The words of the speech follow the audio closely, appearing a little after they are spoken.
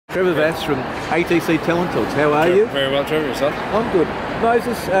Trevor Vas from ATC Talent Talks. How are you? Very well, Trevor. Yourself? I'm good.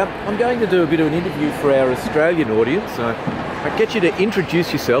 Moses, I'm going to do a bit of an interview for our Australian audience. I get you to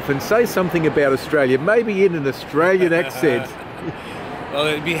introduce yourself and say something about Australia, maybe in an Australian accent. Well,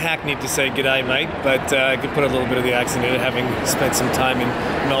 it'd be hackneyed to say "G'day, mate," but I could put a little bit of the accent in it, having spent some time in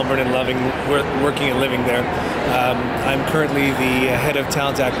Melbourne and working and living there. I'm currently the head of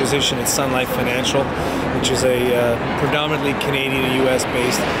talent acquisition at Sun Life Financial, which is a predominantly Canadian and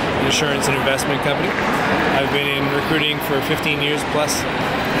US-based insurance and investment company. I've been in recruiting for 15 years plus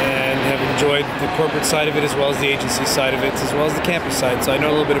and have enjoyed the corporate side of it as well as the agency side of it, as well as the campus side. So I know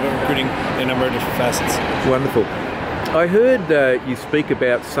a little bit about recruiting in a number of different facets. Wonderful. I heard you speak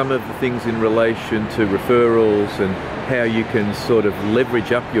about some of the things in relation to referrals and how you can sort of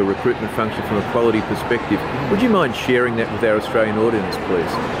leverage up your recruitment function from a quality perspective. Would you mind sharing that with our Australian audience,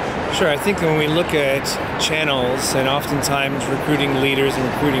 please? Sure. I think when we look at channels, and oftentimes recruiting leaders and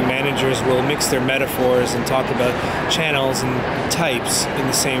recruiting managers will mix their metaphors and talk about channels and types in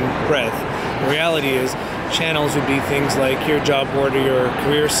the same breath. The reality is, channels would be things like your job board or your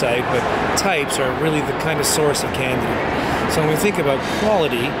career site, but types are really the kind of source of candidate. So when we think about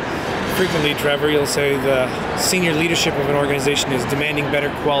quality, frequently, Trevor, you'll say the senior leadership of an organization is demanding better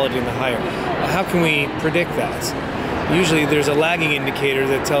quality in the hire. Well, how can we predict that? Usually there's a lagging indicator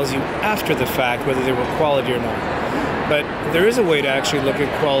that tells you after the fact whether they were quality or not. But there is a way to actually look at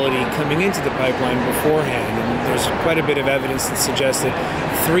quality coming into the pipeline beforehand, and there's quite a bit of evidence that suggests that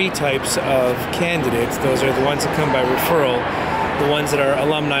three types of candidates, those are the ones that come by referral, the ones that are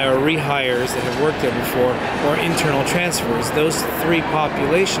alumni or rehires that have worked there before, or internal transfers. Those three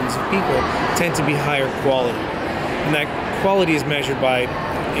populations of people tend to be higher quality. And that quality is measured by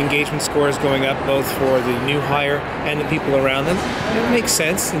engagement scores going up both for the new hire and the people around them. And it makes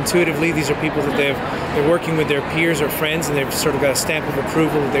sense intuitively. These are people that they're working with their peers or friends, and they've sort of got a stamp of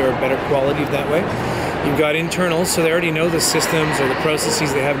approval that they were better quality that way. You've got internals, so they already know the systems or the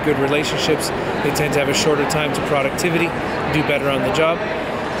processes, they have good relationships, they tend to have a shorter time to productivity, do better on the job.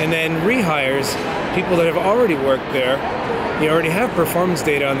 And then rehires, people that have already worked there, you already have performance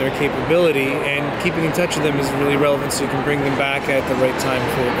data on their capability, and keeping in touch with them is really relevant so you can bring them back at the right time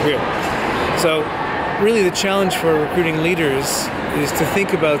for their career. So really the challenge for recruiting leaders is to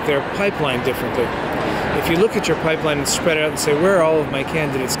think about their pipeline differently. If you look at your pipeline and spread it out and say, where are all of my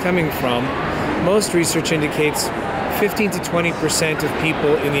candidates coming from? Most research indicates 15 to 20% of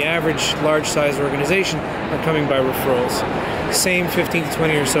people in the average large size organization are coming by referrals. Same 15 to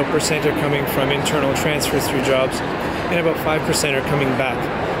 20 or so percent are coming from internal transfers through jobs, and about 5% are coming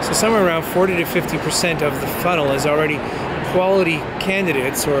back. So somewhere around 40 to 50% of the funnel is already quality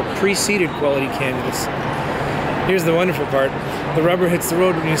candidates or preceded quality candidates. Here's the wonderful part. The rubber hits the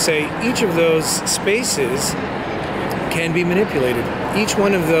road when you say each of those spaces can be manipulated. Each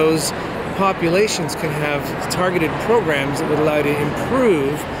one of those populations can have targeted programs that would allow you to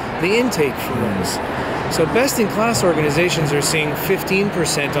improve the intake from those. So best-in-class organizations are seeing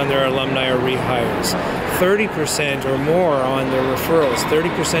 15% on their alumni or rehires, 30% or more on their referrals,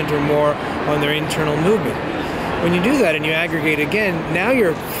 30% or more on their internal movement. When you do that and you aggregate again, now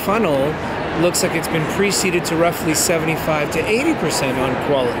your funnel looks like it's been preceded to roughly 75 to 80% on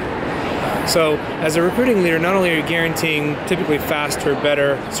quality. So as a recruiting leader, not only are you guaranteeing typically faster,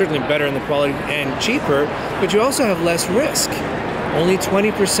 better, certainly better in the quality and cheaper, but you also have less risk. Only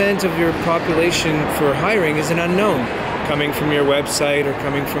 20% of your population for hiring is an unknown, coming from your website or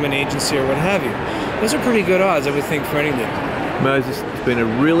coming from an agency or what have you. Those are pretty good odds, I would think, for any leader. Moses, it's been a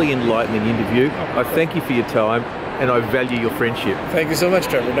really enlightening interview. I thank you for your time, and I value your friendship. Thank you so much,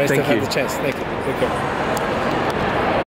 Trevor. Nice to have you. the chance. Thank you. Take care.